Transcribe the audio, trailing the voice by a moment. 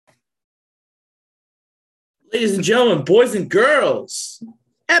Ladies and gentlemen, boys and girls,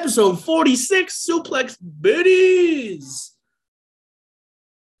 episode 46, Suplex Biddies.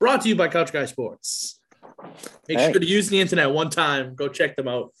 Brought to you by Couch Guy Sports. Make sure to use the internet one time. Go check them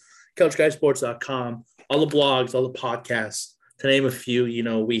out. CouchGuySports.com. All the blogs, all the podcasts. To name a few,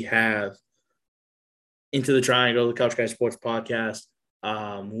 we have Into the Triangle, the Couch Guy Sports podcast.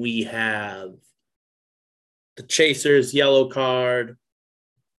 We have The Chasers, Yellow Card,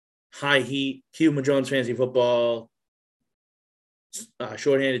 High Heat, Cuban Jones Fantasy Football,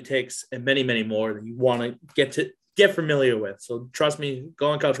 Shorthanded Takes, and many, many more that you want to get familiar with. So trust me,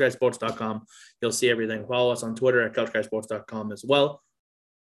 go on CouchGuySports.com. You'll see everything. Follow us on Twitter at CouchGuySports.com as well.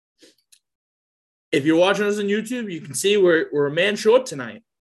 If you're watching us on YouTube, you can see we're a man short tonight.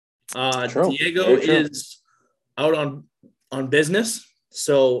 Diego is out on business,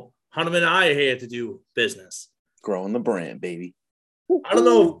 so Hunterman and I are here to do business. Growing the brand, baby. I don't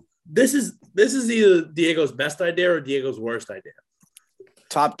know. This is either Diego's best idea or Diego's worst idea.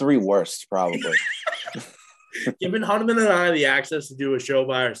 Top 3 worst, probably. Giving Hunterman and I the access to do a show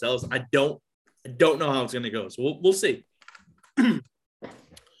by ourselves, I don't know how it's going to go. So we'll see.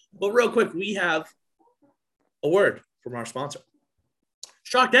 But real quick, we have a word from our sponsor.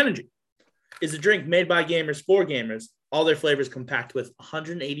 Shocked Energy is a drink made by gamers for gamers. All their flavors compact with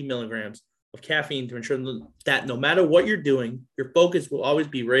 180 milligrams of caffeine to ensure that no matter what you're doing, your focus will always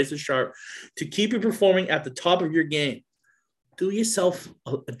be razor sharp to keep you performing at the top of your game. Do yourself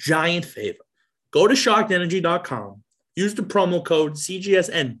a giant favor. Go to shockedenergy.com. Use the promo code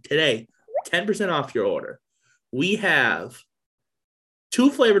CGSN today. 10% off your order. We have 2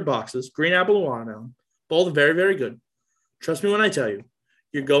 flavored boxes, green apple and watermelon. Both very, very good. Trust me when I tell you,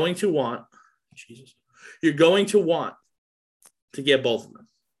 you're going to want to get both of them.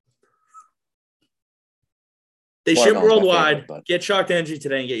 They ship worldwide. Get Shocked Energy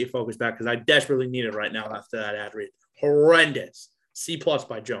today and get your focus back because I desperately need it right now after that ad read. Horrendous. C+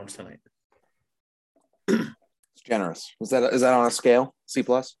 by Jones tonight. It's generous. Is that on a scale? C+?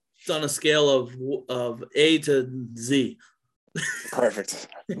 It's on a scale of A to Z. Perfect.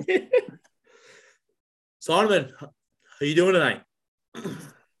 So, Armin, how are you doing tonight?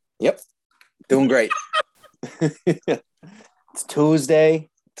 Yep. Doing great. It's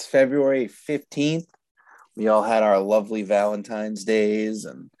Tuesday. It's February 15th. We all had our lovely Valentine's Days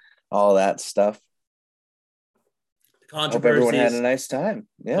and all that stuff. Hope everyone had a nice time.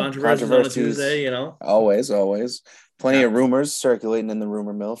 Yeah, controversies on a Tuesday, Always. Plenty of rumors circulating in the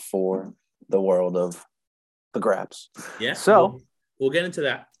rumor mill for the world of the Graps. Yeah, so we'll get into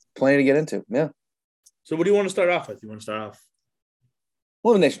that. Plenty to get into, yeah. So what do you want to start off with? You want to start off?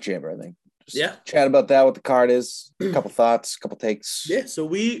 Elimination Chamber, I think. Just chat about that, what the card is, a couple thoughts, a couple takes. Yeah, so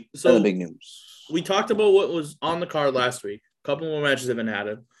and the big news. We talked about what was on the card last week. A couple more matches have been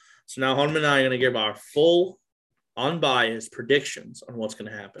added. So now Hunterman and I are going to give our full, unbiased predictions on what's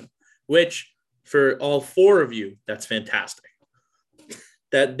going to happen, which for all 4 of you, that's fantastic.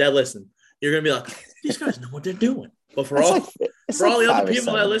 That listen, you're going to be like, these guys know what they're doing. But for all the other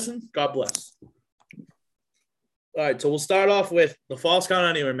people that listen, God bless. All right, so we'll start off with the Falls Count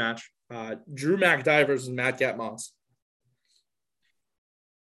Anywhere match. Drew McIntyre versus Madcap Moss.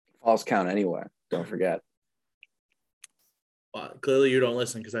 Falls Count Anywhere. Don't forget. Clearly, you don't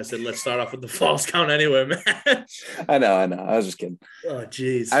listen because I said let's start off with the Falls Count Anywhere match. I know. I was just kidding. Oh,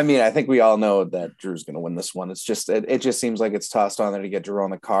 jeez. I mean, I think we all know that Drew's going to win this one. It's just it just seems like it's tossed on there to get Drew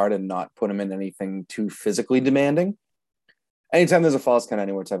on the card and not put him in anything too physically demanding. Anytime there's a Falls Count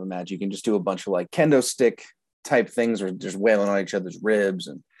Anywhere type of match, you can just do a bunch of like kendo stick type things or just wailing on each other's ribs,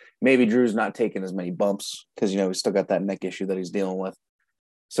 and maybe Drew's not taking as many bumps because he's still got that neck issue that he's dealing with.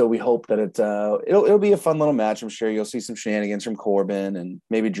 So we hope that it'll be a fun little match. I'm sure you'll see some shenanigans from Corbin, and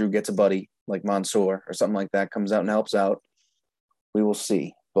maybe Drew gets a buddy like Mansoor or something like that, comes out and helps out. We will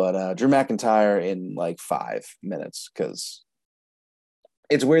see. But Drew McIntyre in like 5 minutes, because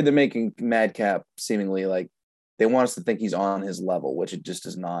it's weird they're making Madcap seemingly like they want us to think he's on his level, which it just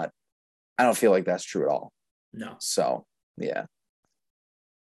is not. I don't feel like that's true at all. No. So, yeah.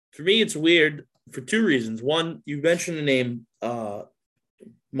 For me, it's weird for 2 reasons. One, you mentioned the name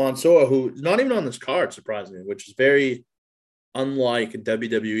Mansoor, who's not even on this card, surprisingly, which is very unlike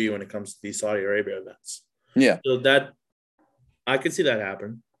WWE when it comes to these Saudi Arabia events. Yeah. So that I could see that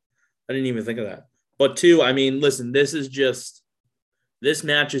happen. I didn't even think of that. But 2, I mean, listen, this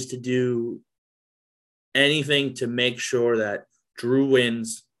match is to do anything to make sure that Drew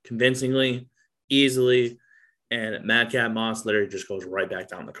wins convincingly, easily, and Madcap Moss literally just goes right back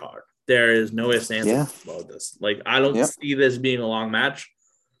down the card. There is no ifs, ands, about this. Like, I don't see this being a long match.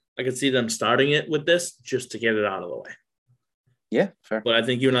 I could see them starting it with this just to get it out of the way. Yeah, fair. But I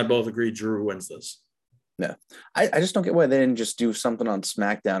think you and I both agree Drew wins this. Yeah. I just don't get why they didn't just do something on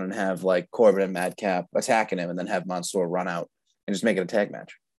SmackDown and have like Corbin and Madcap attacking him and then have Mansoor run out and just make it a tag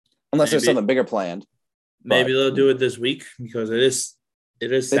match. Unless there's something bigger planned. Maybe they'll do it this week because it is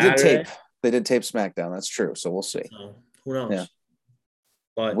Saturday. They did tape SmackDown. That's true. So we'll see. So who knows? Yeah.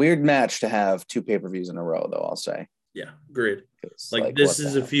 But weird match to have 2 pay-per-views in a row, though, I'll say. Yeah, agreed. Like this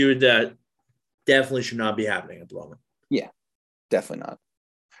is a feud that definitely should not be happening at the moment. Yeah, definitely not.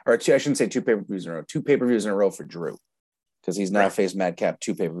 Or I shouldn't say 2 pay-per-views in a row. 2 pay-per-views in a row for Drew. Because he's now faced Madcap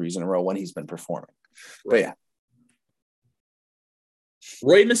 2 pay-per-views in a row when he's been performing. Right. But yeah.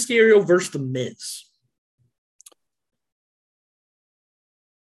 Rey Mysterio versus The Miz.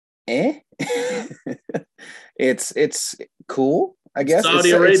 It's cool, I guess.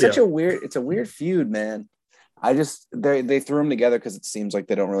 It's such a weird feud, man. They threw them together because it seems like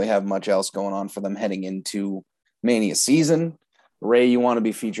they don't really have much else going on for them heading into Mania season. Rey, you want to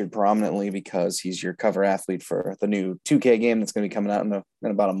be featured prominently because he's your cover athlete for the new 2K game that's going to be coming out in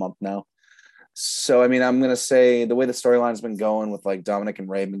about a month now. So, I mean, I'm going to say the way the storyline's been going with like Dominic and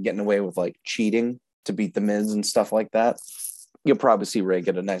Rey been getting away with like cheating to beat The Miz and stuff like that. You'll probably see Rey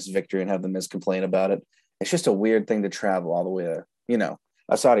get a nice victory and have The Miz complain about it. It's just a weird thing to travel all the way to,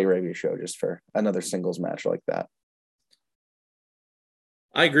 a Saudi Arabia show just for another singles match like that.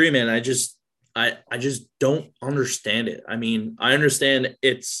 I agree, man. I just don't understand it. I mean, I understand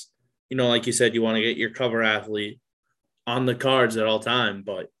it's, like you said, you want to get your cover athlete on the cards at all time,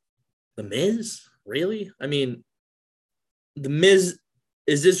 but The Miz, really? I mean, The Miz,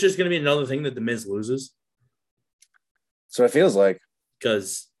 is this just going to be another thing that The Miz loses? So it feels like.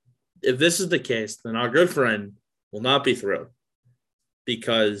 Because if this is the case, then our good friend will not be thrilled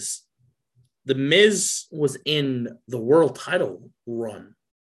because The Miz was in the world title run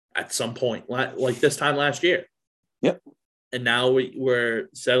at some point, like this time last year. Yep. And now we're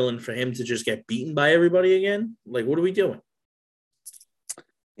settling for him to just get beaten by everybody again. Like, what are we doing?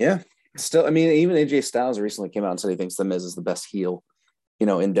 Yeah. Still, I mean, even AJ Styles recently came out and said he thinks The Miz is the best heel, in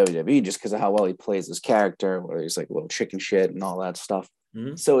WWE just because of how well he plays his character, where he's like a little chicken shit and all that stuff.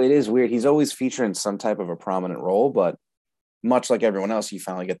 Mm-hmm. So it is weird. He's always featuring some type of a prominent role, but much like everyone else, you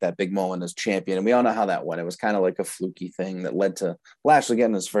finally get that big moment as champion. And we all know how that went. It was kind of like a fluky thing that led to Lashley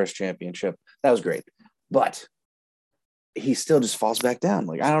getting his first championship. That was great. But he still just falls back down.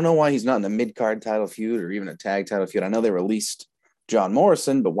 Like, I don't know why he's not in a mid-card title feud or even a tag title feud. I know they released John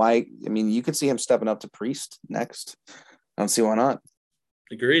Morrison, but why? I mean, you could see him stepping up to Priest next. I don't see why not.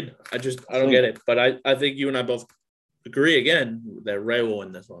 Agreed. I don't get it. But I think you and I both agree again that Rey will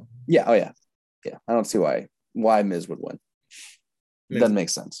win this one. Yeah. Oh, yeah. Yeah. I don't see why Miz would win. Doesn't make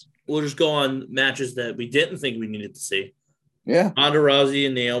sense. We'll just go on matches that we didn't think we needed to see. Yeah. Ronda Rousey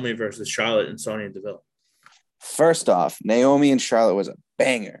and Naomi versus Charlotte and Sonya Deville. First off, Naomi and Charlotte was a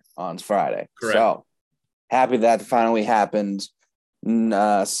banger on Friday. Correct. So happy that finally happened.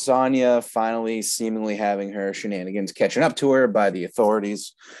 Sonya finally seemingly having her shenanigans catching up to her by the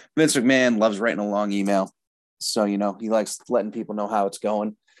authorities. Vince McMahon loves writing a long email. So, he likes letting people know how it's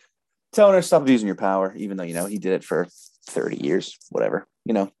going. Telling her stop abusing your power, even though, he did it for 30 years, whatever,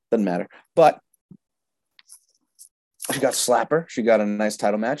 doesn't matter. But she got Slapper. She got a nice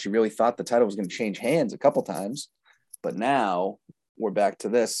title match. She really thought the title was going to change hands a couple times. But now we're back to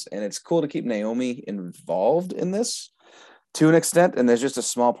this. And it's cool to keep Naomi involved in this to an extent. And there's just a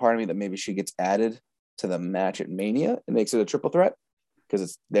small part of me that maybe she gets added to the match at Mania. It makes it a triple threat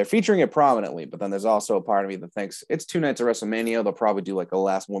because they're featuring it prominently. But then there's also a part of me that thinks it's 2 nights of WrestleMania. They'll probably do like a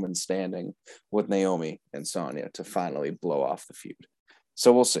last woman standing with Naomi and Sonya to finally blow off the feud.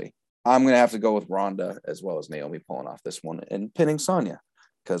 So we'll see. I'm going to have to go with Ronda as well as Naomi pulling off this one and pinning Sonya.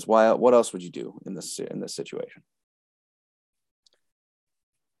 Because what else would you do in this situation?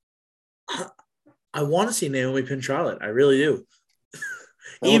 I want to see Naomi pin Charlotte. I really do.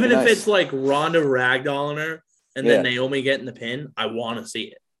 Even if it's like Ronda ragdolling her and then Naomi getting the pin, I want to see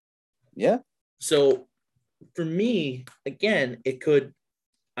it. Yeah. So for me, again,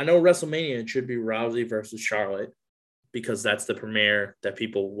 I know WrestleMania, it should be Rousey versus Charlotte because that's the premiere that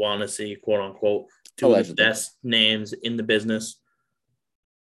people want to see, quote unquote, two of the best names in the business.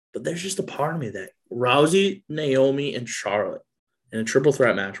 But there's just a part of me that Rousey, Naomi, and Charlotte in a triple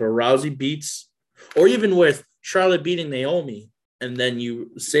threat match where Rousey beats, or even with Charlotte beating Naomi, and then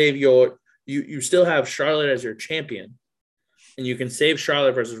you save you still have Charlotte as your champion, and you can save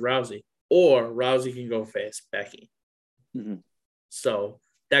Charlotte versus Rousey, or Rousey can go face Becky. Mm-hmm. So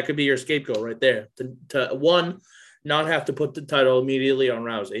that could be your scapegoat right there. To one, not have to put the title immediately on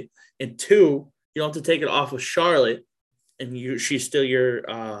Rousey, and two, you don't have to take it off of Charlotte, and she's still your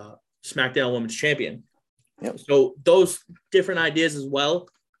SmackDown Women's Champion. Yep. So those different ideas as well.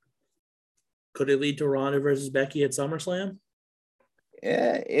 Could it lead to Ronda versus Becky at SummerSlam?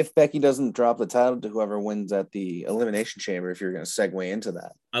 Yeah, if Becky doesn't drop the title to whoever wins at the Elimination Chamber, if you're going to segue into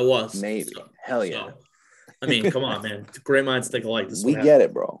that. I was. Maybe. Hell yeah. I mean, come on, man. Great minds think alike. We get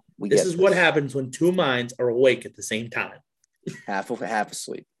it, bro. This is what happens when two minds are awake at the same time. Half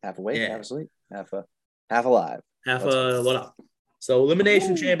asleep. Half awake, Yeah. half asleep, half alive. What up? So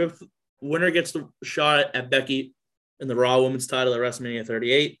Elimination Chamber winner gets the shot at Becky in the Raw Women's title at WrestleMania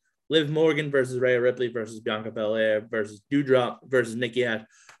 38. Liv Morgan versus Rhea Ripley versus Bianca Belair versus Doudrop versus Nikki Ash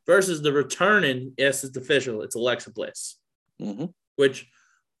versus the returning, yes, it's official, it's Alexa Bliss. Mm-hmm. Which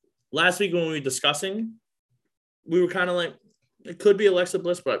last week when we were discussing, we were kind of like, it could be Alexa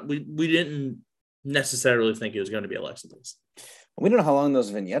Bliss, but we didn't necessarily think it was going to be Alexa Bliss. We don't know how long those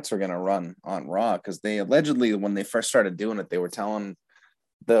vignettes are going to run on Raw because they allegedly, when they first started doing it, they were telling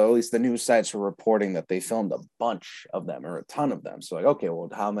at least the news sites were reporting that they filmed a bunch of them or a ton of them. So like, okay, well,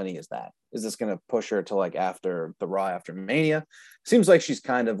 how many is that? Is this going to push her to like after the Raw after Mania? Seems like she's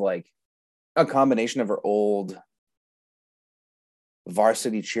kind of like a combination of her old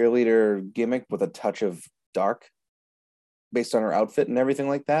varsity cheerleader gimmick with a touch of dark based on her outfit and everything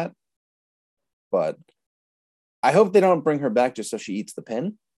like that. But I hope they don't bring her back just so she eats the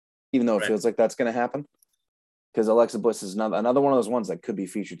pin, even though it feels like that's going to happen. Because Alexa Bliss is another one of those ones that could be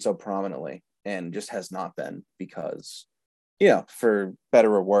featured so prominently and just has not been because, for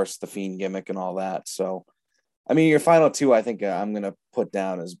better or worse, the Fiend gimmick and all that. So, I mean, your final two, I think I'm going to put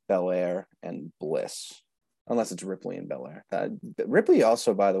down as Belair and Bliss, unless it's Ripley and Belair. Ripley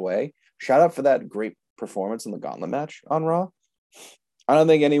also, by the way, shout out for that great performance in the Gauntlet match on Raw. I don't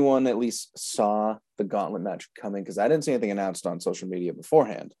think anyone at least saw the Gauntlet match coming because I didn't see anything announced on social media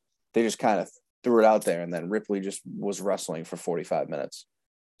beforehand. They just kind of threw it out there, and then Ripley just was wrestling for 45 minutes.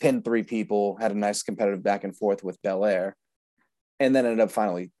 Pinned 3 people, had a nice competitive back and forth with Belair, and then ended up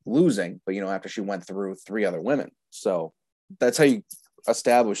finally losing, but, after she went through 3 other women. So that's how you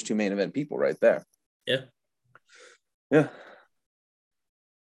establish 2 main event people right there. Yeah. Yeah.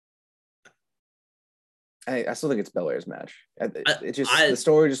 I still think it's Belair's match. The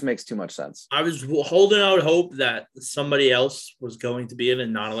story just makes too much sense. I was holding out hope that somebody else was going to be in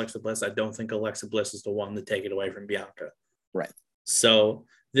and not Alexa Bliss. I don't think Alexa Bliss is the one to take it away from Bianca. Right. So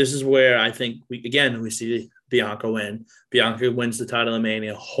this is where I think we see Bianca win. Bianca wins the title of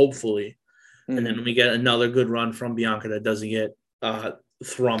Mania, hopefully. Mm-hmm. And then we get another good run from Bianca that doesn't get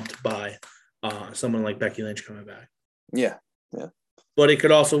thrumped by someone like Becky Lynch coming back. Yeah. Yeah. But it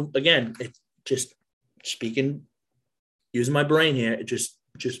could also, again, using my brain here, it just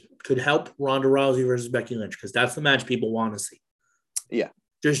could help Ronda Rousey versus Becky Lynch because that's the match people want to see. Yeah.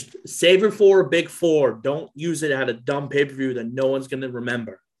 Just save it for a big 4. Don't use it at a dumb pay-per-view that no one's going to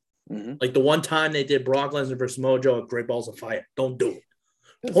remember. Mm-hmm. Like the one time they did Brock Lesnar versus Mojo at Great Balls of Fire. Don't do it.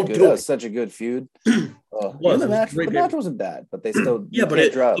 That was such a good feud. The match wasn't bad, but they still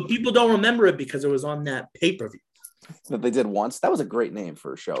but people don't remember it because it was on that pay-per-view. That they did once. That was a great name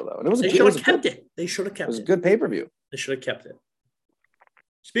for a show, though. And they should have kept it. They should have kept it. It was a good pay-per-view. They should have kept it.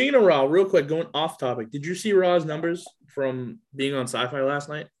 Speaking of Raw, real quick, going off topic, did you see Raw's numbers from being on Sci-Fi last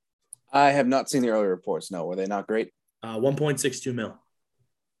night? I have not seen the early reports. No, were they not great? 1.62 mil.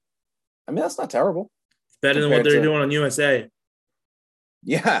 I mean, that's not terrible. It's better than what they're doing on USA.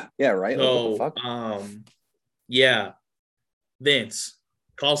 Yeah, right. So, what the fuck? Yeah. Vince,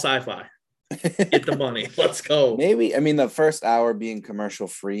 call Sci-Fi. Get the money. Let's go. Maybe. I mean, the first hour being commercial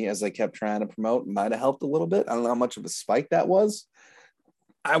free, as they kept trying to promote, might have helped a little bit. I don't know how much of a spike that was.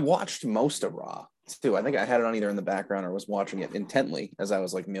 I watched most of Raw too. I think I had it on either in the background or was watching it intently as I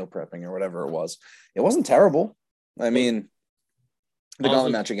was like meal prepping or whatever it was. It wasn't terrible. I mean, the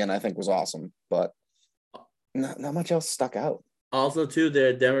Gauntlet match again, I think was awesome, but not much else stuck out. Also, too,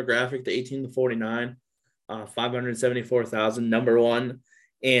 their demographic, the 18 to 49, 574,000, number one.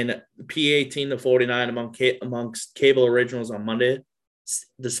 And P18 to 49 amongst cable originals on Monday,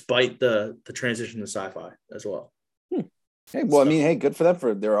 despite the transition to Sci-Fi as well. Hey, well, I mean, hey, good for them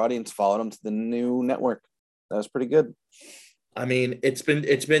for their audience following them to the new network. That was pretty good. I mean, it's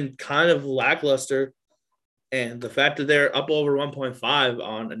been kind of lackluster, and the fact that they're up over 1.5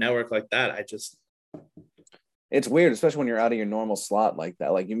 on a network like that, it's weird, especially when you're out of your normal slot like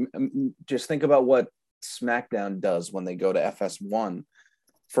that. Like, you just think about what SmackDown does when they go to FS1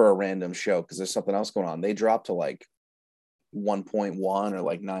 for a random show because there's something else going on. They drop to like 1.1 or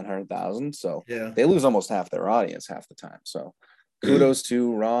like 900,000. So they lose almost half their audience half the time. So kudos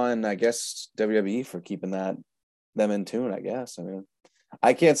to Raw and I guess WWE for keeping them in tune, I guess. I mean,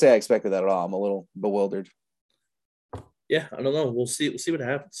 I can't say I expected that at all. I'm a little bewildered. Yeah, I don't know. We'll see what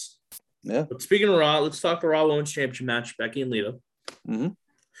happens. Yeah. But speaking of Raw, let's talk the Raw Women's Championship match, Becky and Lita. Mm-hmm.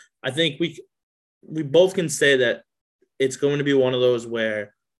 I think we both can say that it's going to be one of those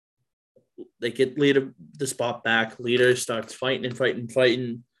where they get Lita the spot back. Lita starts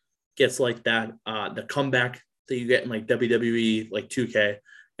fighting, gets like that the comeback that you get in like WWE, like 2K,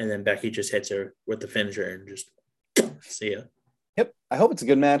 and then Becky just hits her with the finisher and just see ya. Yep. I hope it's a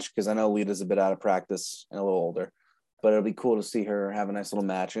good match because I know Lita's a bit out of practice and a little older, but it'll be cool to see her have a nice little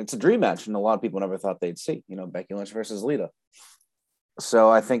match. And it's a dream match, and a lot of people never thought they'd see, Becky Lynch versus Lita. So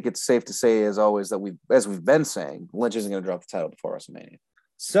I think it's safe to say, as always, that as we've been saying, Lynch isn't going to drop the title before WrestleMania.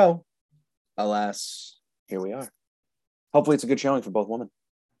 So, alas, here we are. Hopefully it's a good showing for both women.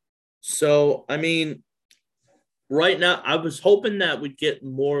 So, I mean, right now, I was hoping that we'd get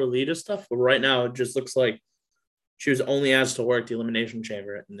more Lita stuff, but right now it just looks like she was only asked to work the Elimination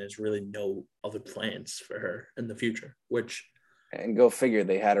Chamber, and there's really no other plans for her in the future, And go figure,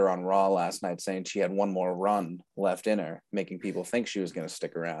 they had her on Raw last night saying she had one more run left in her, making people think she was going to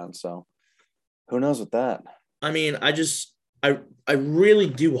stick around. So who knows with that? I mean, I really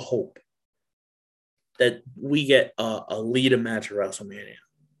do hope that we get a Lita match at WrestleMania.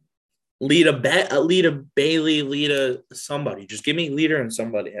 Lita Bailey, Lita somebody. Just give me Lita and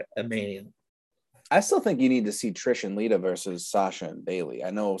somebody at Mania. I still think you need to see Trish and Lita versus Sasha and Bailey.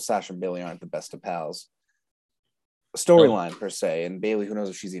 I know Sasha and Bailey aren't the best of pals storyline per se, and Bailey, who knows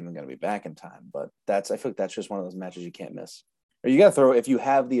if she's even going to be back in time, but I feel like that's just one of those matches you can't miss. Or you got to throw, if you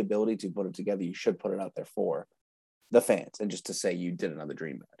have the ability to put it together, you should put it out there for the fans and just to say you did another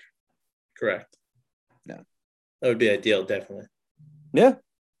dream match. Correct. Yeah. That would be ideal, definitely. Yeah.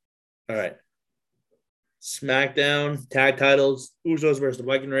 All right. SmackDown, tag titles, Usos versus the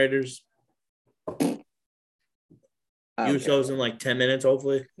Viking Raiders. Usos in like 10 minutes,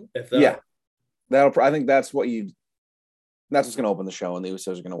 hopefully. If that. Yeah. I think that's what's going to open the show, and the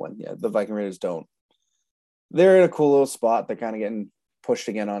Usos are going to win. Yeah, the Viking Raiders don't. They're in a cool little spot. They're kind of getting pushed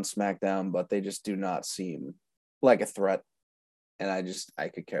again on SmackDown, but they just do not seem like a threat. And I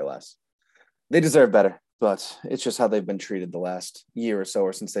could care less. They deserve better, but it's just how they've been treated the last year or so,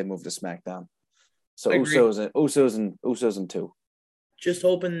 or since they moved to SmackDown. So Usos and 2. Just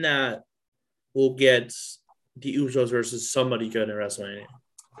hoping that we'll get the Usos versus somebody good in WrestleMania.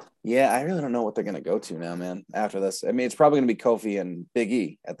 Yeah, I really don't know what they're going to go to now, man, after this. I mean, it's probably going to be Kofi and Big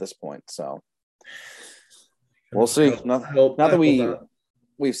E at this point, so we'll see. Not that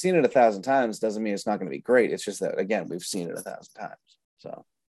we've seen it 1,000 times doesn't mean it's not going to be great. It's just that, again, we've seen it 1,000 times. So,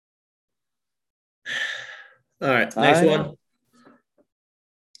 all right, next one.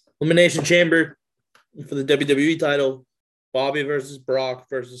 Elimination Chamber for the WWE title. Bobby versus Brock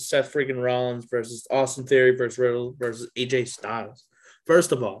versus Seth freaking Rollins versus Austin Theory versus Riddle versus AJ Styles.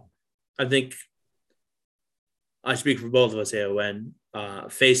 First of all, I think I speak for both of us here when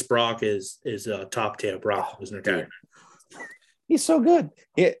face Brock is top tier. Brock is an character. He's so good.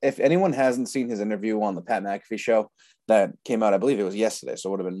 If anyone hasn't seen his interview on the Pat McAfee show that came out, I believe it was yesterday, so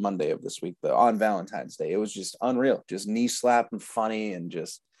it would have been Monday of this week, on Valentine's Day. It was just unreal, just knee slapping funny, and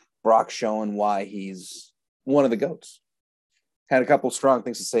just Brock showing why he's one of the GOATs. Had a couple strong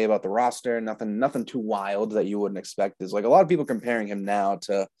things to say about the roster. Nothing too wild that you wouldn't expect. Is like a lot of people comparing him now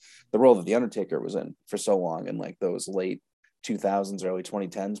to the role that The Undertaker was in for so long in like those late 2000s, early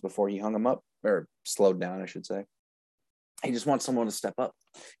 2010s before he hung him up, or slowed down, I should say. He just wants someone to step up.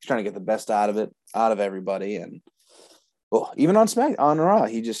 He's trying to get the best out of everybody. And even on Raw,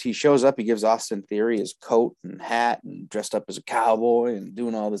 he shows up, he gives Austin Theory his coat and hat and dressed up as a cowboy and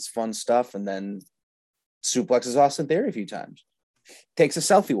doing all this fun stuff, and then suplexes Austin Theory a few times. Takes a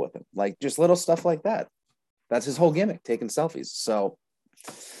selfie with him, like just little stuff like that. That's his whole gimmick, taking selfies. So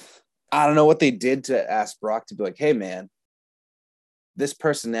I don't know what they did to ask Brock to be like, hey man, this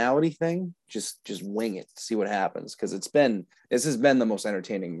personality thing, just wing it, see what happens. Because this has been the most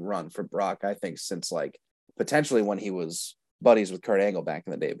entertaining run for Brock, I think, since like potentially when he was buddies with Kurt Angle back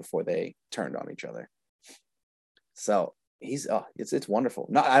in the day before they turned on each other. So it's wonderful.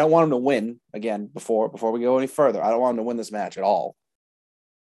 No, I don't want him to win again before we go any further. I don't want him to win this match at all.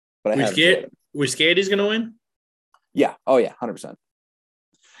 But we're scared he's gonna win? Yeah. Oh yeah, 100%.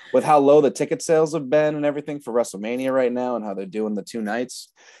 With how low the ticket sales have been and everything for WrestleMania right now, and how they're doing the 2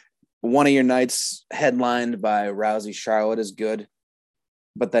 nights. One of your nights headlined by Rousey Charlotte is good,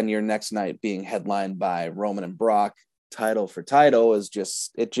 but then your next night being headlined by Roman and Brock, title for title,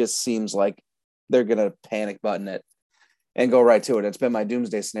 it just seems like they're gonna panic button it and go right to it. It's been my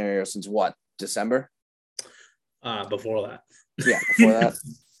doomsday scenario since what, December? Before that. Yeah, before that.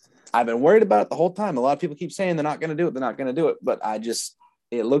 I've been worried about it the whole time. A lot of people keep saying they're not going to do it. They're not going to do it. But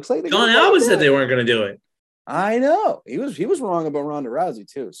it looks like John Alba said they weren't going to do it. I know. He was wrong about Ronda Rousey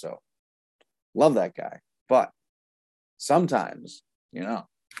too. So love that guy. But sometimes,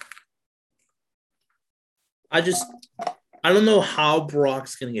 I don't know how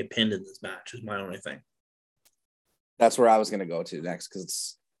Brock's going to get pinned in this match is my only thing. That's where I was going to go to next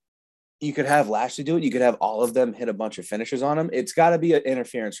because you could have Lashley do it. You could have all of them hit a bunch of finishes on him. It's got to be an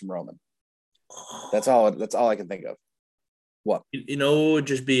interference from Roman. That's all I can think of. What? It would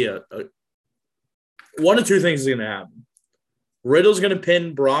just be a one of two things is going to happen. Riddle's going to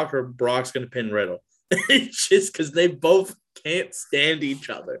pin Brock or Brock's going to pin Riddle. It's just because they both can't stand each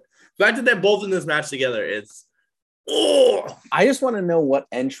other. The fact that they're both in this match together, it's I just want to know what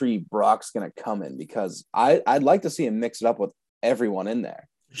entry Brock's going to come in because I'd like to see him mix it up with everyone in there.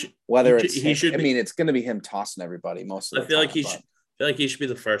 Whether it's going to be him tossing everybody most of the time. I feel like he should be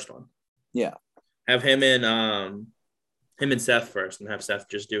the first one. Yeah. Have him and Seth first and have Seth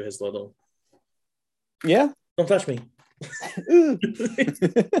just do his little. Yeah. Don't touch me.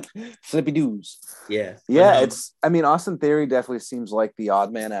 Flippy doos. Yeah. Austin Theory definitely seems like the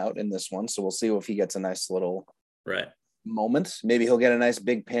odd man out in this one. So we'll see if he gets a nice little moment. Maybe he'll get a nice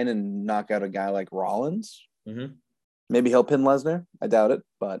big pin and knock out a guy like Rollins. Mm-hmm. Maybe he'll pin Lesnar. I doubt it,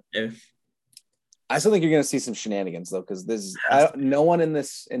 but yeah. I still think you're going to see some shenanigans though, because no one in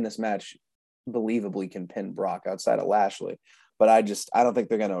this match believably can pin Brock outside of Lashley. But I don't think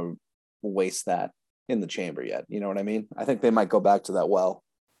they're going to waste that in the chamber yet. You know what I mean? I think they might go back to that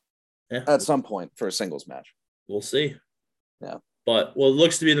at some point for a singles match. We'll see. Yeah. But what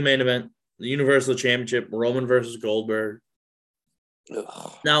looks to be the main event, the Universal Championship, Roman versus Goldberg.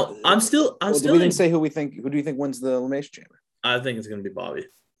 Ugh. Now, I'm still. We didn't say who do you think wins the Elimination Chamber? I think it's going to be Bobby.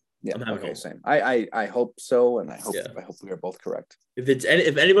 Yeah. Okay. Same. I hope so, and I hope we are both correct. If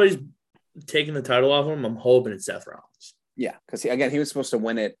anybody's taking the title off him, I'm hoping it's Seth Rollins. Yeah, because he was supposed to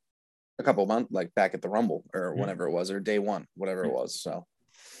win it a couple of months, like back at the Rumble or whenever it was, or day one, whatever it was. So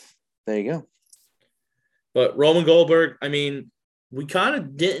there you go. But Roman Goldberg, I mean, we kind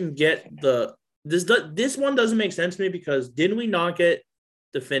of didn't get this one doesn't make sense to me because didn't we not get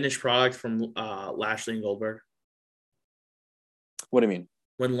the finished product from Lashley and Goldberg? What do you mean?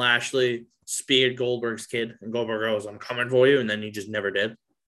 When Lashley speared Goldberg's kid and Goldberg goes, "I'm coming for you," and then he just never did.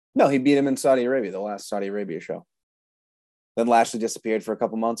 No, he beat him in Saudi Arabia, the last Saudi Arabia show. Then Lashley disappeared for a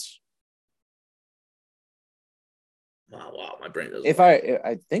couple months. Wow, my brain doesn't.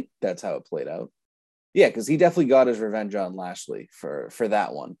 I think that's how it played out. Yeah, because he definitely got his revenge on Lashley for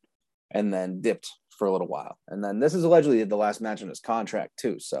that one, and then dipped for a little while. And then this is allegedly the last match in his contract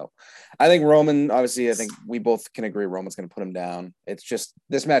too. So I think Roman, obviously, I think we both can agree Roman's going to put him down. It's just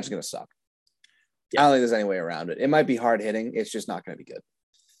this match is going to suck. Yeah. I don't think there's any way around it. It might be hard hitting. It's just not going to be good.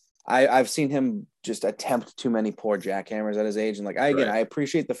 I've seen him just attempt too many poor jackhammers at his age. And I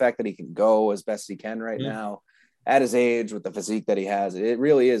appreciate the fact that he can go as best he can right now at his age with the physique that he has. It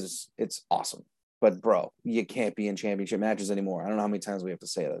really is. It's awesome. But bro, you can't be in championship matches anymore. I don't know how many times we have to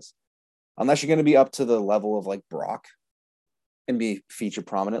say this. Unless you're going to be up to the level of like Brock and be featured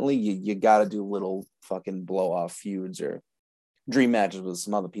prominently, you got to do little fucking blow off feuds or dream matches with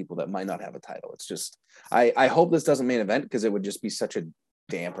some other people that might not have a title. It's just, I hope this doesn't main event because it would just be such a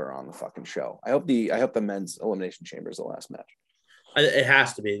damper on the fucking show. I hope the men's elimination chamber is the last match. It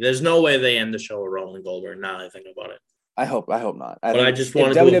has to be. There's no way they end the show with Roman Goldberg. Now that I think about it. I hope not. I just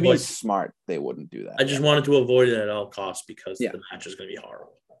wanted if WWE is smart, they wouldn't do that. I just wanted to avoid it at all costs because the match is going to be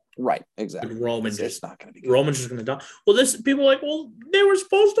horrible. Right, exactly. Roman's just not going to be good. Roman's just going to die. Well, people are like, well, they were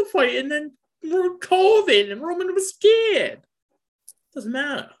supposed to fight and then COVID and Roman was scared. Doesn't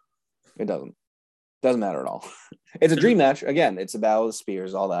matter. It doesn't matter at all. It's a dream match. Again, it's a battle of the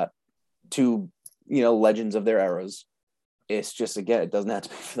spears, all that. Two, legends of their eras. It's just, again, it doesn't have to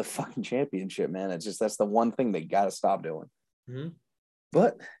be for the fucking championship, man. It's just, that's the one thing they got to stop doing. Mm-hmm.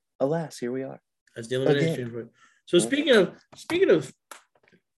 But alas, here we are. That's the elimination. So speaking of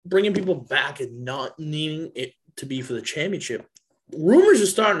bringing people back and not needing it to be for the championship, rumors are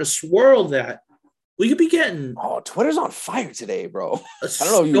starting to swirl that we could be getting. Oh, Twitter's on fire today, bro. I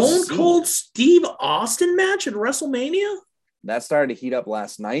don't know. Stone Cold Steve Austin match at WrestleMania. That started to heat up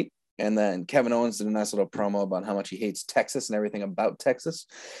last night. And then Kevin Owens did a nice little promo about how much he hates Texas and everything about Texas.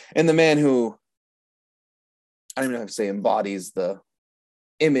 And the man who, I don't even know how to say, embodies the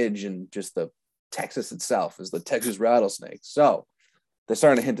image and just the Texas itself is the Texas Rattlesnake. So they're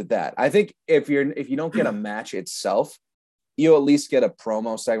starting to hint at that. I think if you don't get a match itself, you at least get a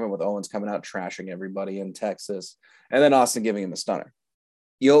promo segment with Owens coming out trashing everybody in Texas and then Austin giving him a stunner.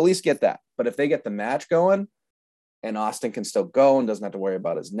 You'll at least get that. But if they get the match going, and Austin can still go and doesn't have to worry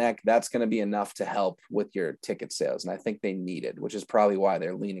about his neck, that's going to be enough to help with your ticket sales. And I think they need it, which is probably why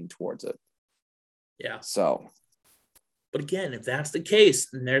they're leaning towards it. Yeah. So. But again, if that's the case,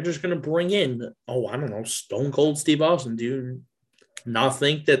 then they're just going to bring in, I don't know, Stone Cold Steve Austin, dude. not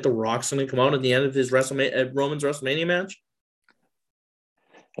think that The Rock's going to come out at the end of his Roman's WrestleMania match?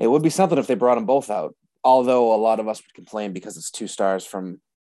 It would be something if they brought them both out. Although a lot of us would complain because it's 2 stars from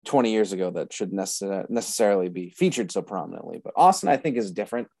 20 years ago that should necessarily be featured so prominently. But Austin, I think, is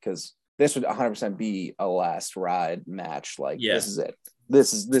different because this would 100% be a last ride match. Like, This is it.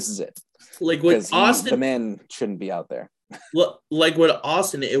 This is it. Like with Austin, the man shouldn't be out there. Like with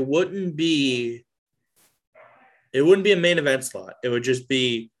Austin, it wouldn't be a main event slot. It would just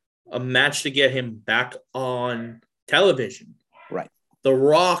be a match to get him back on television. Right. The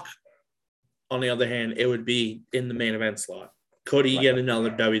Rock, on the other hand, it would be in the main event slot. Could he get another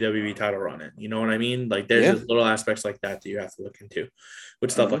WWE title run in? You know what I mean? Like, there's just little aspects like that you have to look into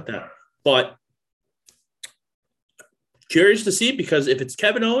with stuff like that. But curious to see, because if it's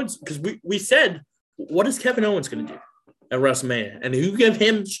Kevin Owens, because we said, what is Kevin Owens going to do at WrestleMania? And you give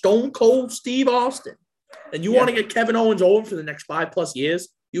him Stone Cold Steve Austin, and you want to get Kevin Owens over for the next 5+ years,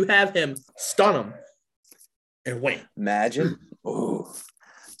 you have him stun him and win. Imagine. Ooh.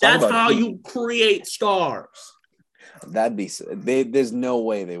 That's how you create stars. That'd be. There's no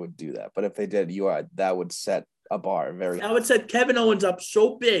way they would do that. But if they did, that would set a bar very high. That would set Kevin Owens up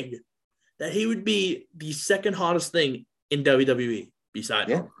so big that he would be the second hottest thing in WWE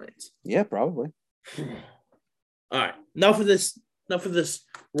besides Roman Reigns. Yeah, probably. All right, enough of this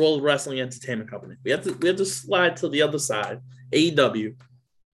World Wrestling Entertainment Company. We have to slide to the other side. AEW.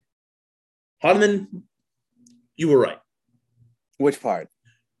 Hardiman, you were right. Which part?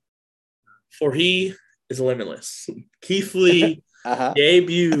 For he is limitless. Keith Lee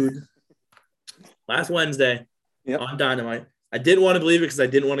debuted last Wednesday on Dynamite. I didn't want to believe it because I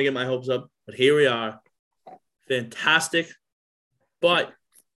didn't want to get my hopes up, but here we are. Fantastic, but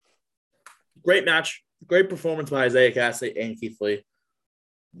great match. Great performance by Isaiah Cassidy and Keith Lee.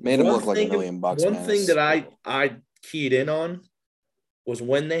 Made him look like $1 million. One thing that I keyed in on was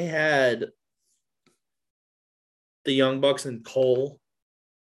when they had the Young Bucks and Cole,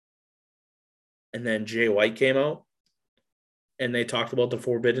 and then Jay White came out, and they talked about the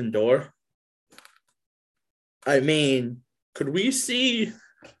Forbidden Door. I mean, could we see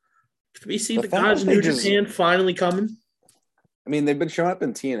the guys in New Japan finally coming? I mean, they've been showing up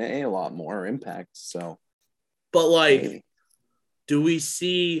in TNA a lot more, Impact, so. But, like, do we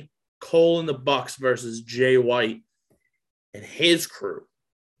see Cole and the Bucks versus Jay White and his crew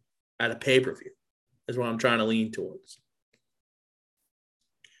at a pay-per-view? Is what I'm trying to lean towards.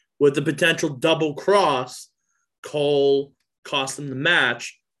 With the potential double cross, Cole cost them the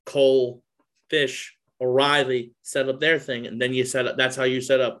match. Cole, Fish, O'Reilly set up their thing, and then that's how you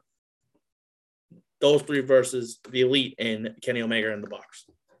set up those 3 versus the Elite and Kenny Omega and the Bucks.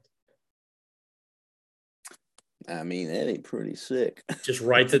 I mean, that ain't pretty sick. Just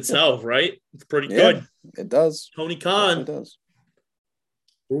writes itself, right? It's pretty good. It does. Tony Khan. It does.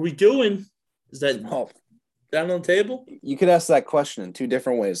 What are we doing? Is that down on the table? You could ask that question in 2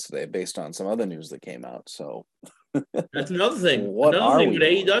 different ways today based on some other news that came out. So that's another thing. Another thing with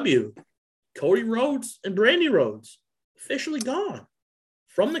AEW. Cody Rhodes and Brandy Rhodes officially gone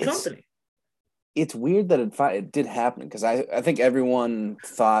from the company. It's weird that it did happen because I think everyone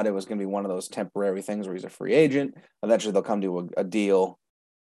thought it was going to be one of those temporary things where he's a free agent. Eventually, they'll come to a deal.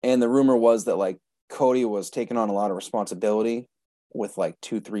 And the rumor was that, like, Cody was taking on a lot of responsibility with, like,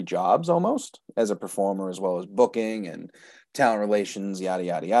 2-3 jobs almost as a performer, as well as booking and talent relations, yada,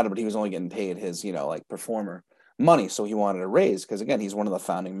 yada, yada. But he was only getting paid his, like, performer money. So he wanted a raise because, again, he's one of the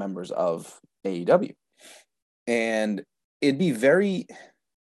founding members of AEW. And it'd be very...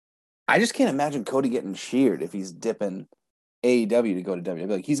 I just can't imagine Cody getting cheered if he's dipping AEW to go to WWE.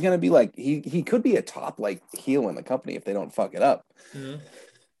 Like, he's going to be like, he could be a top, like, heel in the company if they don't fuck it up.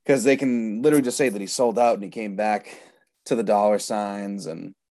 Because they can literally just say that he sold out and he came back to the dollar signs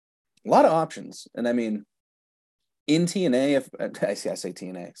and a lot of options. And I mean, in TNA, I say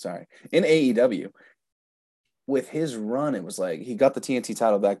TNA, sorry, in AEW, with his run, it was like he got the TNT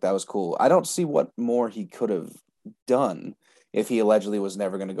title back. That was cool. I don't see what more he could have done if he allegedly was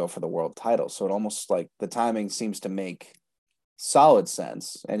never going to go for the world title. So it almost like the timing seems to make solid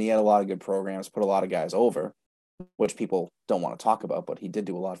sense. And he had a lot of good programs, put a lot of guys over, which people don't want to talk about, but he did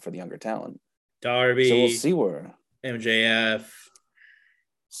do a lot for the younger talent. Darby. So we'll see where. MJF.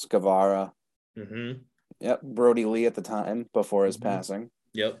 Scavara. Yep. Brody Lee at the time before his passing.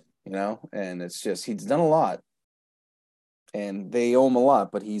 Yep. And it's just, he's done a lot. And they owe him a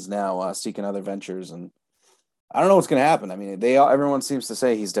lot, but he's now seeking other ventures, and I don't know what's going to happen. I mean, everyone seems to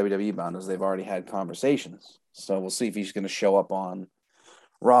say he's WWE bound as they've already had conversations. So we'll see if he's going to show up on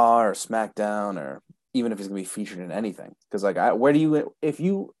Raw or SmackDown, or even if he's going to be featured in anything. Because, like, all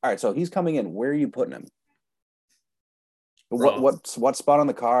right, so he's coming in. Where are you putting him? Bro. What spot on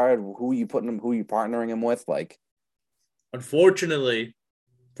the card? Who you putting him? Who you partnering him with? Like, Unfortunately,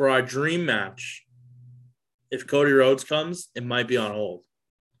 for our dream match, if Cody Rhodes comes, it might be on hold.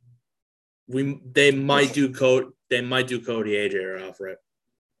 They might do Cody AJ or Alfred.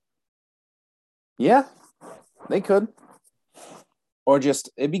 yeah, they could. Or just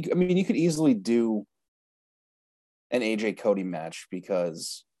it'd be. I mean, you could easily do an AJ Cody match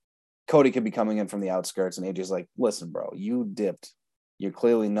because Cody could be coming in from the outskirts, and AJ's like, "Listen, bro, you dipped. You're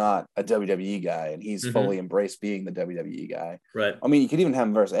clearly not a WWE guy," and he's fully embraced being the WWE guy. Right. I mean, you could even have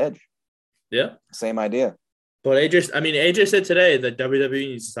him versus Edge. Yeah. Same idea. But AJ said today that WWE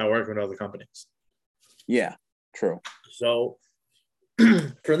needs to start working with other companies. Yeah, true. So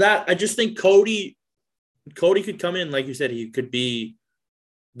for that, I just think Cody could come in, like you said, he could be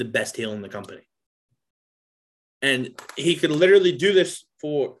the best heel in the company. And he could literally do this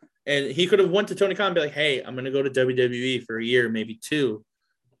and he could have went to Tony Khan and be like, hey, I'm going to go to WWE for a year, maybe 2,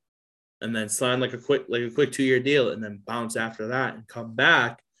 and then sign like a quick 2-year deal and then bounce after that and come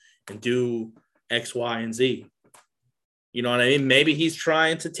back and do X, Y, and Z. You know what I mean? Maybe he's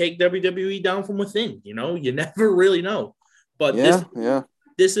trying to take WWE down from within. You know, you never really know. But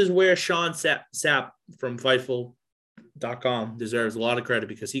this is where Sean Sapp from Fightful.com deserves a lot of credit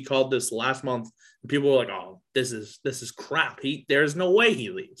because he called this last month and people were like, "Oh, this is crap. There's no way he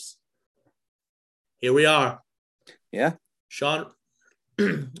leaves." Here we are. Yeah, Sean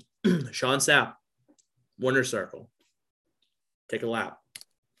Sapp, winner's circle. Take a lap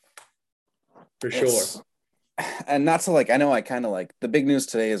for sure. And not to I know I kind of the big news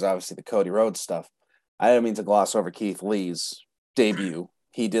today is obviously the Cody Rhodes stuff. I don't mean to gloss over Keith Lee's debut.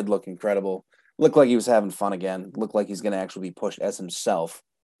 He did look incredible. Looked like he was having fun again. Looked like he's going to actually be pushed as himself.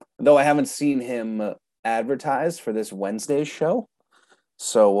 Though I haven't seen him advertised for this Wednesday's show.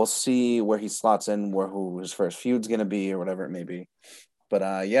 So we'll see where he slots in, who his first feud's going to be or whatever it may be.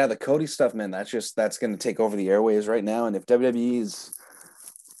 But yeah, the Cody stuff, man, that's going to take over the airwaves right now. And if WWE's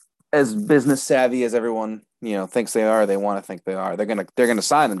as business savvy as everyone thinks they are, they want to think they are, they're gonna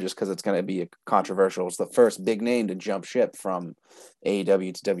sign him just because it's gonna be controversial. It's the first big name to jump ship from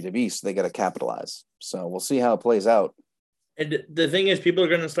AEW to WWE, so they got to capitalize. So we'll see how it plays out. And the thing is, people are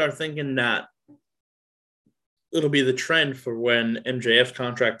gonna start thinking that it'll be the trend for when MJF's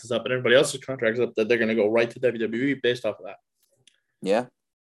contract is up and everybody else's contract is up, that they're gonna go right to WWE based off of that. Yeah,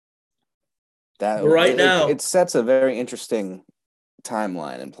 that right now it sets a very interesting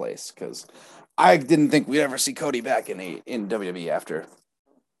timeline in place because I didn't think we'd ever see Cody back in WWE after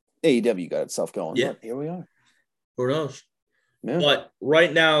AEW got itself going. Yeah, but here we are. Who knows? Yeah. But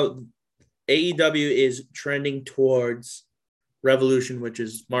right now, AEW is trending towards Revolution, which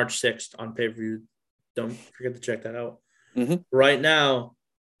is March 6th on pay-per-view. Don't forget to check that out. Mm-hmm. Right now,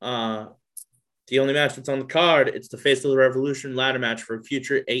 the only match that's on the card, it's the Face of the Revolution ladder match for a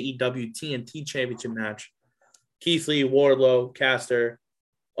future AEW TNT Championship match. Keith Lee, Wardlow, Caster.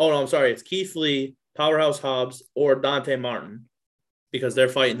 Oh, no, I'm sorry. It's Keith Lee, Powerhouse Hobbs, or Dante Martin because they're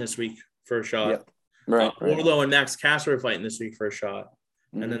fighting this week for a shot. Yep. Right. Wardlow and Max Caster are fighting this week for a shot.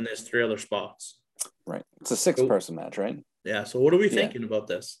 Mm-hmm. And then there's 3 other spots. Right. It's a 6-person match, right? Yeah. So what are we thinking about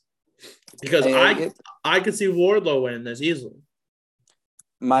this? Because I could see Wardlow winning this easily.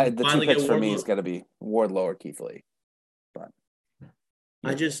 The 2 picks for me is got to be Wardlow or Keith Lee. But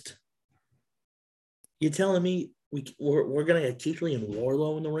you're telling me we're gonna get Keith Lee and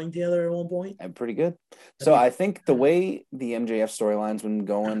Wardlow in the ring together at one point? And pretty good. So I think the way the MJF storyline's been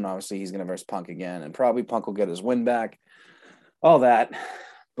going, obviously he's gonna verse Punk again, and probably Punk will get his win back. All that.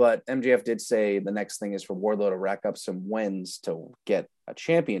 But MJF did say the next thing is for Wardlow to rack up some wins to get a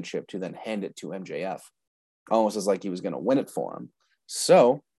championship to then hand it to MJF. Almost as like he was gonna win it for him.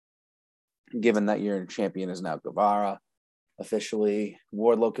 So given that your champion is now Guevara, officially,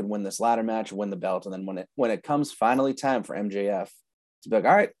 Wardlow can win this ladder match, win the belt, and then when it comes finally time for MJF to be like,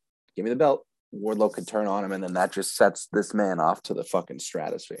 all right, give me the belt, Wardlow could turn on him, and then that just sets this man off to the fucking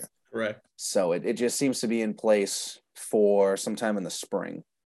stratosphere. Correct. So it just seems to be in place for sometime in the spring.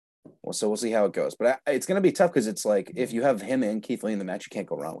 Well, so we'll see how it goes. But it's going to be tough because it's like if you have him and Keith Lee in the match, you can't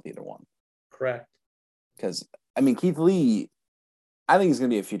go wrong with either one. Correct. Because, I mean, Keith Lee, I think he's going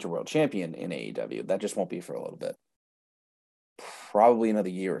to be a future world champion in AEW. That just won't be for a little bit. Probably another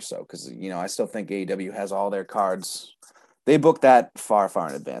year or so, because I still think AEW has all their cards. They booked that far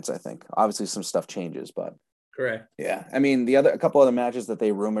in advance. I think obviously some stuff changes, but correct. Yeah, I mean a couple other matches that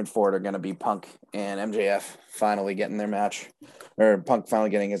they rumored for it are going to be Punk and MJF finally getting their match, or Punk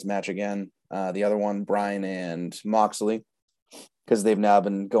finally getting his match again. The other one, Bryan and Moxley, because they've now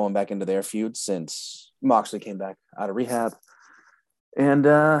been going back into their feud since Moxley came back out of rehab, and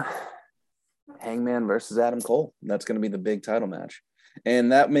Hangman versus Adam Cole. That's going to be the big title match.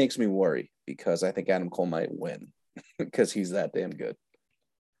 And that makes me worry because I think Adam Cole might win because he's that damn good.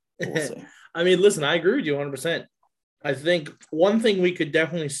 We'll see. I mean, listen, I agree with you 100%. I think one thing we could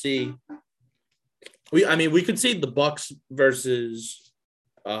definitely see, we could see the Bucks versus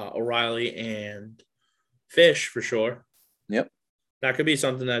O'Reilly and Fish for sure. Yep. That could be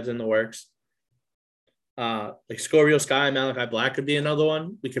something that's in the works. Like Scorpio Sky and Malachi Black could be another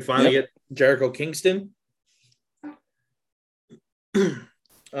one. We could finally get Jericho Kingston.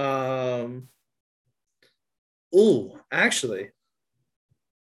 Actually,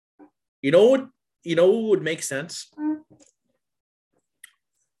 you know what would make sense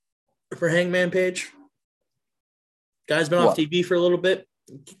for Hangman Page? Guy's been off TV for a little bit.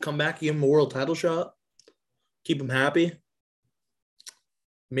 Come back, give him a world title shot. Keep him happy.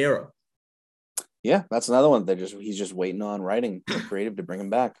 Miro. Yeah, that's another one that he's just waiting on writing creative to bring him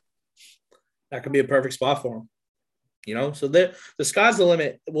back. That could be a perfect spot for him. So the sky's the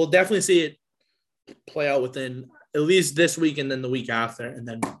limit. We'll definitely see it play out within at least this week and then the week after, and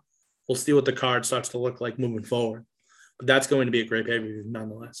then we'll see what the card starts to look like moving forward. But that's going to be a great pay-per-view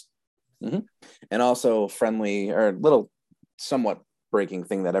nonetheless. Mm-hmm. And also friendly or little somewhat breaking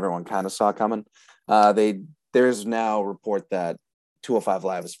thing that everyone kind of saw coming. There's now a report that 205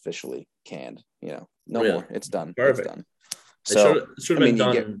 Live is officially canned. No more. It's done. Perfect. It's done. So it should have been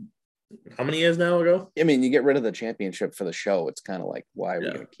done. How many years now ago? I mean, you get rid of the championship for the show. It's kind of like, why are we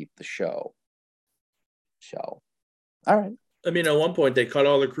going to keep the show? All right. I mean, at one point, they cut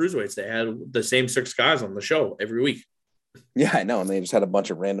all the cruiserweights. They had the same 6 guys on the show every week. Yeah, I know. And they just had a bunch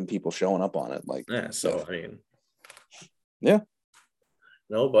of random people showing up on it. But I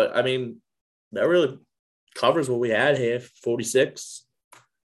mean, that really covers what we had here, 46.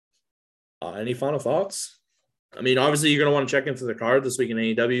 Any final thoughts? I mean, obviously, you're going to want to check into the card this week in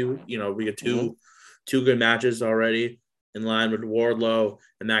AEW. We get two good matches already in line with Wardlow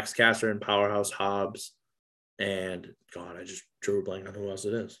and Max Caster and Powerhouse Hobbs. And, God, I just drew a blank on who else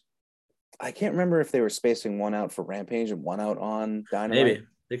it is. I can't remember if they were spacing one out for Rampage and one out on Dynamite. Maybe.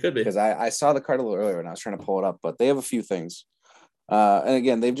 They could be. Because I saw the card a little earlier and I was trying to pull it up, but they have a few things. And,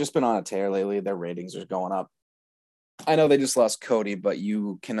 again, they've just been on a tear lately. Their ratings are going up. I know they just lost Cody, but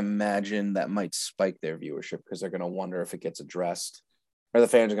you can imagine that might spike their viewership because they're going to wonder if it gets addressed, or the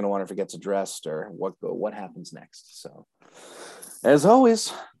fans are going to wonder if it gets addressed, or what happens next. So, as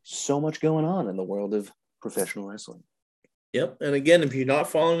always, so much going on in the world of professional wrestling. Yep. And again, if you're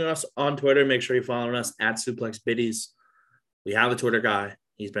not following us on Twitter, make sure you're following us at Suplex Biddies. We have a Twitter guy.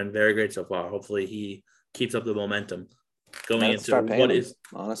 He's been very great so far. Hopefully he keeps up the momentum going into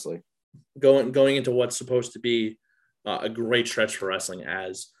what's supposed to be a great stretch for wrestling,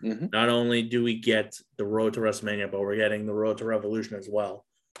 as not only do we get the road to WrestleMania, but we're getting the road to Revolution as well,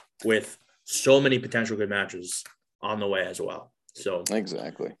 with so many potential good matches on the way as well. So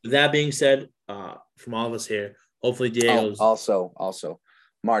exactly. That being said, from all of us here, hopefully Diego's also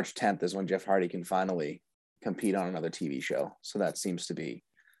March 10th is when Jeff Hardy can finally compete on another TV show. So that seems to be,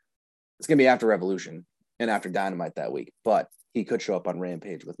 it's going to be after Revolution and after Dynamite that week, but he could show up on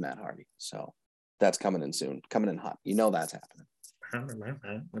Rampage with Matt Hardy. So that's coming in soon, coming in hot. That's happening.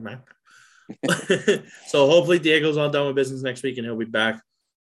 So hopefully Diego's all done with business next week and he'll be back.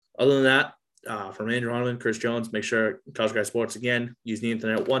 Other than that, from Andrew Honeman, Chris Jones, make sure College Guy Sports again, use the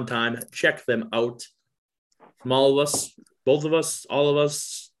internet one time, check them out. From all of us, both of us, all of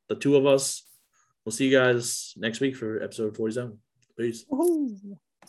us, the two of us, we'll see you guys next week for episode 47. Peace. Woo-hoo.